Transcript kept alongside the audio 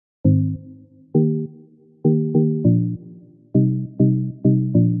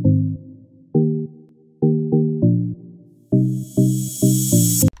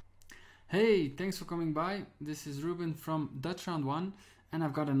thanks for coming by. This is Ruben from Dutch Round 1 and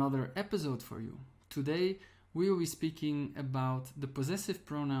I've got another episode for you. Today we will be speaking about the possessive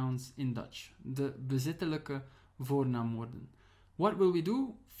pronouns in Dutch, de bezittelijke voornaamwoorden. What will we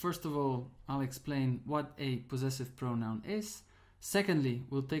do? First of all, I'll explain what a possessive pronoun is. Secondly,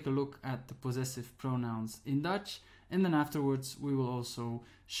 we'll take a look at the possessive pronouns in Dutch, and then afterwards we will also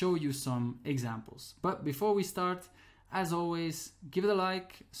show you some examples. But before we start, as always, give it a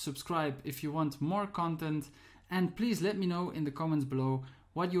like, subscribe if you want more content, and please let me know in the comments below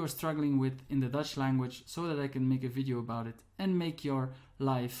what you are struggling with in the Dutch language so that I can make a video about it and make your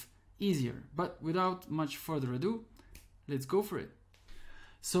life easier. But without much further ado, let's go for it.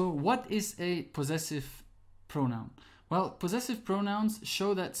 So what is a possessive pronoun? Well, possessive pronouns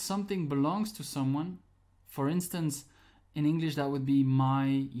show that something belongs to someone. For instance, in English that would be my,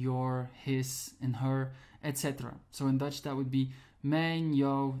 your, his, and her, etc. So in Dutch that would be mijn,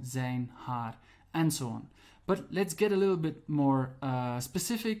 jouw, zijn, haar, and so on. But let's get a little bit more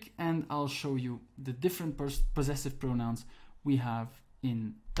specific and I'll show you the different possessive pronouns we have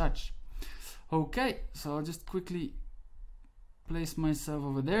in Dutch. Okay, so I'll just quickly place myself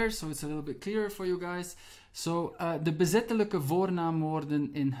over there so it's a little bit clearer for you guys. So de bezettelijke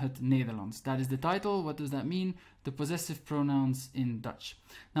voornaamwoorden in het Nederlands. That is the title. What does that mean? The possessive pronouns in Dutch.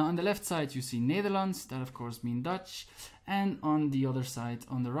 Now on the left side you see Nederlands, that of course means Dutch, and on the other side,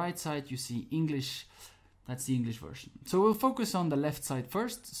 on the right side, you see English. That's the English version. So we'll focus on the left side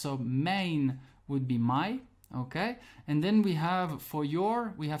first. So mijn would be my, okay? And then we have for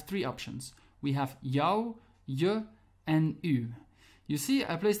your, we have three options. We have jouw, je, and u. You see,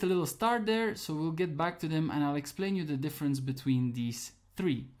 I placed a little star there, so we'll get back to them and I'll explain you the difference between these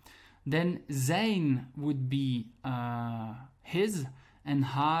three. Then zijn would be his and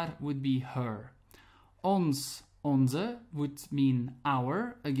haar would be her. Ons, onze would mean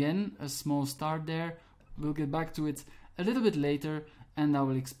our. Again, a small star there. We'll get back to it a little bit later and I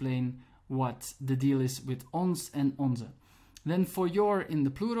will explain what the deal is with ons and onze. Then for your in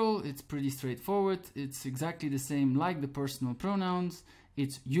the plural, it's pretty straightforward. It's exactly the same like the personal pronouns.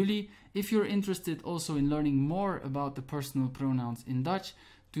 It's jullie. If you're interested also in learning more about the personal pronouns in Dutch,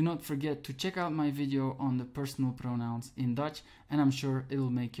 do not forget to check out my video on the personal pronouns in Dutch and I'm sure it'll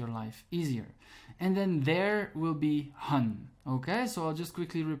make your life easier. And then there will be hun. Okay, so I'll just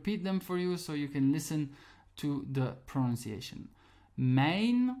quickly repeat them for you so you can listen to the pronunciation.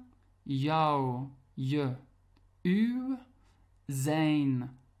 Mijn, jouw, je, uw, zijn,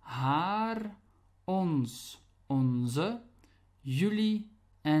 haar, ons, onze, jullie,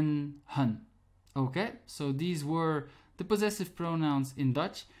 and hun. Okay, so these were the possessive pronouns in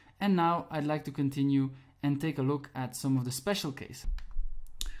Dutch, and now I'd like to continue and take a look at some of the special cases.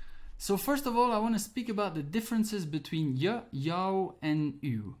 So first of all, I want to speak about the differences between je, jouw, and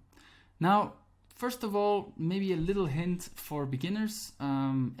u. Now, first of all, maybe a little hint for beginners,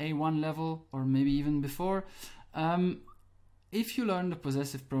 A1 level, or maybe even before. If you learn the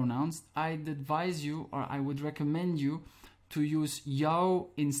possessive pronouns, I'd advise you, or I would recommend you, to use jouw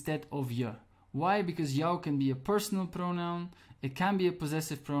instead of je. Why? Because jouw can be a personal pronoun, it can be a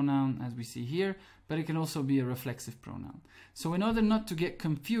possessive pronoun, as we see here, but it can also be a reflexive pronoun. So in order not to get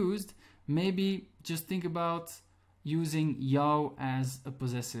confused, maybe just think about using jouw as a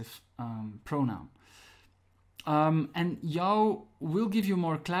possessive pronoun. And jouw will give you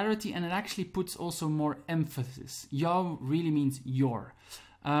more clarity and it actually puts also more emphasis. Jouw really means your.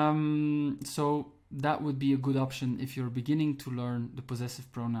 So that would be a good option if you're beginning to learn the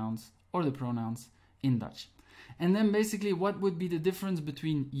possessive pronouns or the pronouns in Dutch. And then basically what would be the difference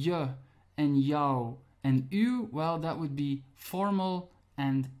between je and jouw and u? Well, that would be formal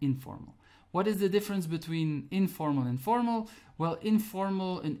and informal. What is the difference between informal and formal? Well,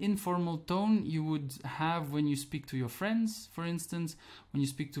 an informal tone you would have when you speak to your friends, for instance, when you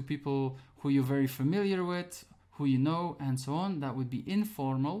speak to people who you're very familiar with, who you know, and so on. That would be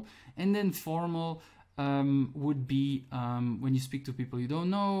informal. And then formal would be when you speak to people you don't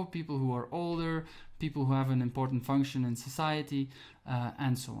know, people who are older, people who have an important function in society,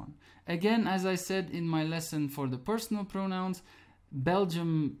 and so on. Again, as I said in my lesson for the personal pronouns,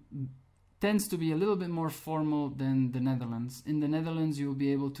 Belgium tends to be a little bit more formal than the Netherlands. In the Netherlands, you'll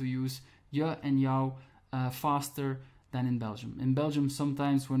be able to use je and jouw faster than in Belgium. In Belgium,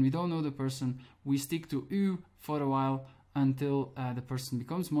 sometimes when we don't know the person, we stick to u for a while until the person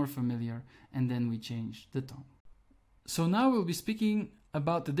becomes more familiar, and then we change the tone. So now we'll be speaking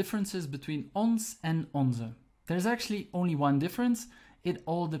about the differences between ons and onze. There's actually only one difference. It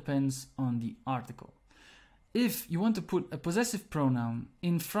all depends on the article. If you want to put a possessive pronoun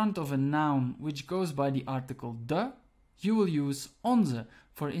in front of a noun which goes by the article de, you will use onze.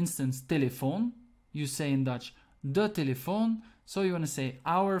 For instance, telefoon, you say in Dutch de telefoon. So you want to say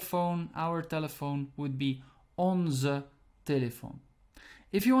our phone, our telephone would be onze telefoon.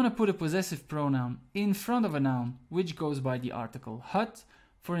 If you want to put a possessive pronoun in front of a noun which goes by the article het,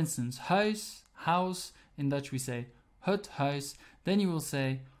 for instance, huis, house, in Dutch we say het huis, then you will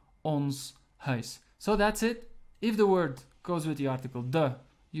say ons huis. So that's it. If the word goes with the article de,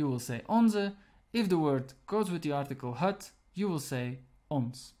 you will say onze. If the word goes with the article het, you will say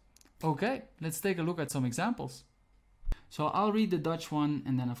ons. Okay, let's take a look at some examples. So I'll read the Dutch one,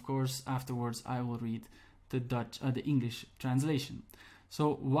 and then of course afterwards I will read the English translation.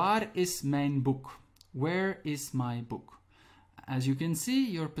 So, waar is mijn boek? Where is my book? As you can see,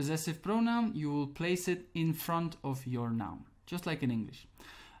 your possessive pronoun, you will place it in front of your noun, just like in English.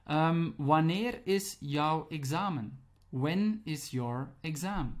 Wanneer is jouw examen? When is your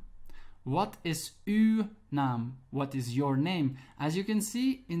exam? Wat is uw naam? What is your name? As you can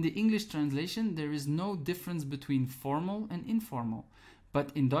see, in the English translation, there is no difference between formal and informal.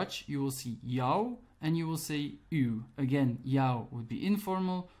 But in Dutch, you will see jouw and you will say u. Again, jouw would be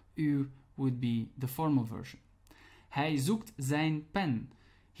informal, u would be the formal version. Hij zoekt zijn pen.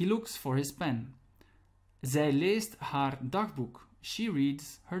 He looks for his pen. Zij leest haar dagboek. She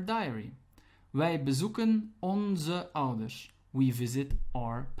reads her diary. Wij bezoeken onze ouders. We visit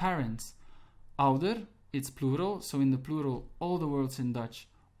our parents. Ouder, it's plural, so in the plural, all the words in Dutch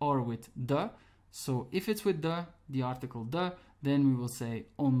are with de. So if it's with the article de, then we will say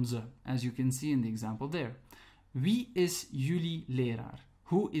onze, as you can see in the example there. Wie is jullie leraar?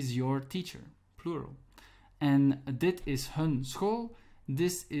 Who is your teacher? Plural. And dit is hun school.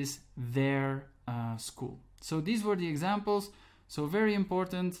 This is their school. So these were the examples. So very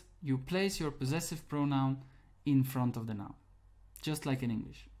important, you place your possessive pronoun in front of the noun, just like in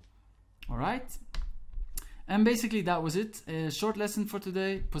English. All right? And basically that was it. A short lesson for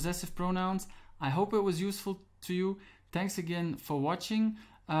today, possessive pronouns. I hope it was useful to you. Thanks again for watching.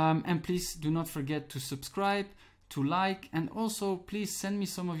 And please do not forget to subscribe, to like, and also please send me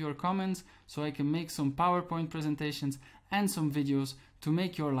some of your comments so I can make some PowerPoint presentations and some videos to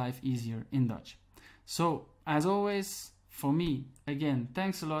make your life easier in Dutch. So, as always, for me, again,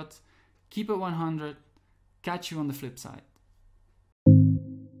 thanks a lot. Keep it 100. Catch you on the flip side.